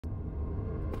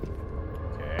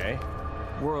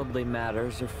Worldly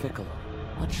matters are fickle,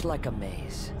 much like a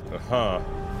maze.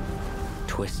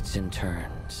 Twists and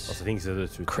turns,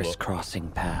 crisscrossing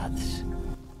paths.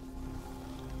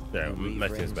 Yeah, my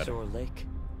thing's better. Lake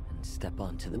and step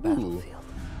onto the battlefield.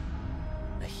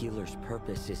 A healer's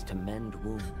purpose is to mend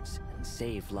wounds and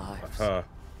save lives.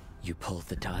 You pull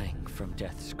the dying from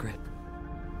death's grip,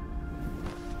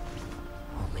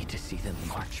 only to see them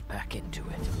march back into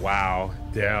it. Wow,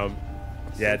 damn.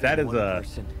 Yeah, that is a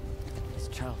person is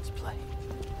child's play.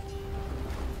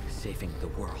 Saving the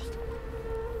world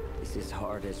is as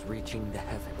hard as reaching the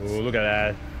heavens. Ooh, look at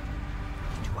that.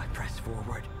 Do I press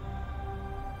forward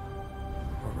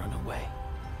or run away?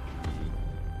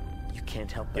 You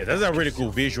can't help but yeah, that's a really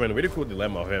cool visual and a really cool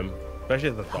dilemma of him, especially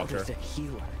as the how doctor. does a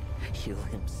healer heal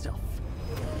himself?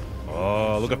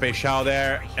 Oh, look at Fei Shao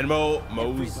there, and Every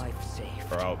Mo's. life saved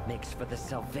makes for the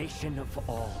salvation of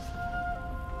all.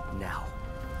 Now,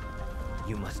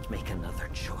 you must make another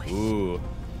choice. Ooh.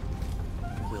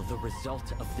 Will the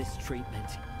result of this treatment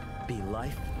be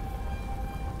life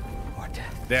or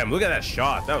death? Damn, look at that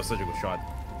shot. That was such a good shot.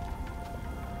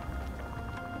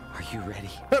 Are you ready?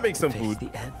 That makes some face food.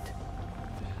 The end.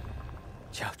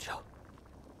 Ciao, ciao.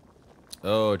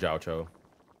 Oh, Jiao Cho.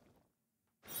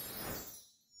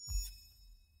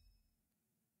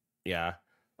 Yeah.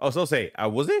 Also say, I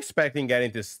wasn't expecting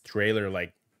getting this trailer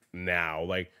like now.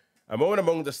 Like, A Moment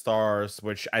Among the Stars,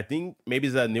 which I think maybe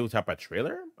is a new type of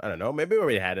trailer. I don't know. Maybe we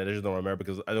already had it. I just don't remember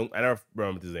because I don't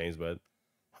remember these names, but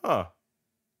But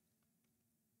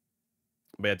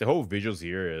yeah, the whole visuals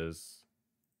here is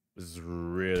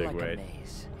really like great. A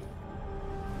maze.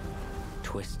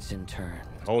 Twists and turns.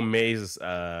 Whole maze,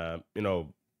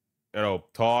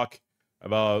 talk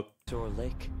about Sore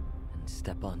Lake and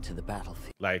step onto the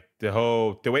battlefield. like the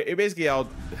way it basically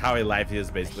how a life is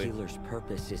A basically. healer's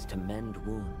purpose is to mend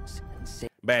wounds and save.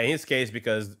 But in his case,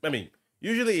 because I mean,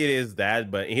 usually it is that,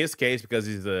 but in his case, because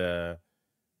he's related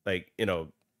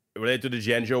to the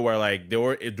Genjo, where like they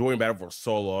were doing battle for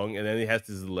so long, and then he has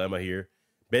this dilemma here.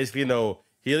 Basically,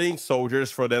 healing soldiers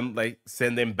for them, like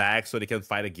send them back so they can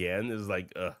fight again. Is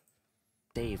like,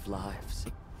 Save lives.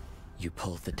 You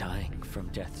pull the dying from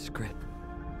death's grip,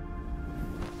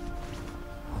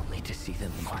 only to see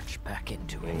them march back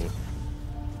into it.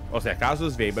 Ou seja,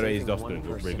 casos vêm, but he's Saving also one doing a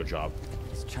really person good job.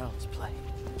 is child's play.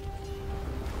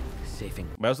 Saving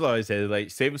But also, always said, like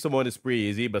saving someone is pretty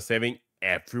easy, but saving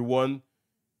everyone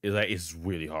is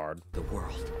really hard. the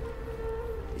world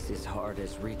is as hard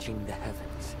as reaching the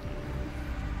heavens.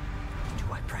 Do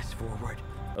I press forward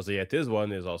Also, yeah, this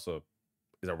one is a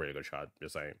really good shot.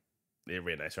 Just saying, a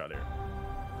really nice shot there.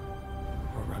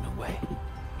 or run away?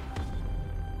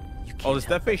 You Oh, can't is that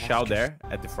help Fei but Shao ask there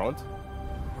at the front?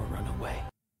 yourself, or run away?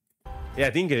 Yeah,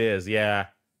 I think it is. Yeah,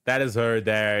 that is her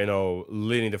there,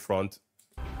 leading the front.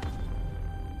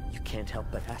 You can't help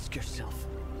but ask yourself,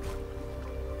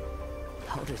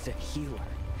 how does a healer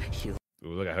heal Ooh,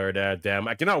 look at her there. Damn,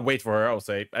 I cannot wait for her. I'll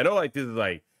say. I know like this is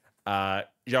like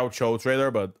Zhao Cho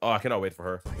trailer, but I cannot wait for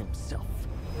her. himself?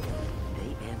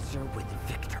 They answer with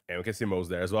victory. And we can see Mo's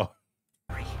there as well.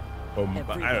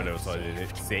 But I don't know, so I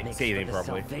didn't say anything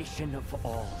properly. Salvation of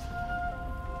all.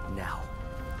 Now,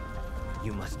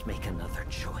 you must make another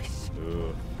choice.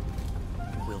 Ooh.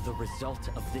 Will the result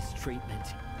of this treatment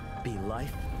be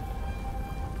life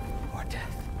or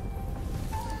death?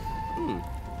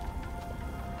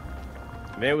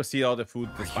 Maybe we'll see all the food,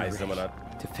 the Are you spices and ready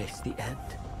whatnot. to face the end?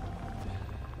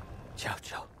 Ciao,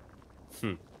 ciao.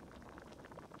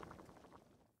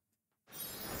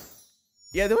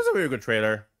 Yeah, that was a really good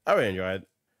trailer. I really enjoyed it.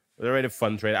 It was a really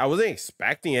fun trailer. I wasn't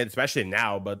expecting it, especially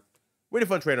now, but really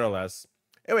fun trailer nonetheless.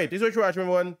 Anyway, thanks so much for watching,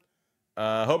 everyone.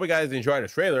 Hope you guys enjoyed the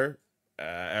trailer.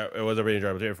 It was a really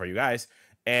enjoyable trailer for you guys.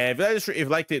 And if you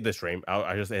liked the stream,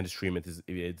 I'll just end the stream if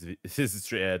this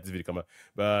video come up.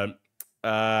 But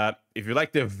if you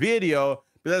like the video,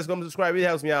 please come subscribe. It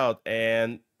helps me out.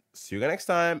 And see you guys next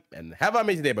time. And have an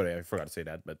amazing day, by the way. I forgot to say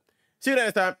that. But see you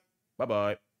next time.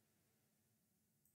 Bye-bye.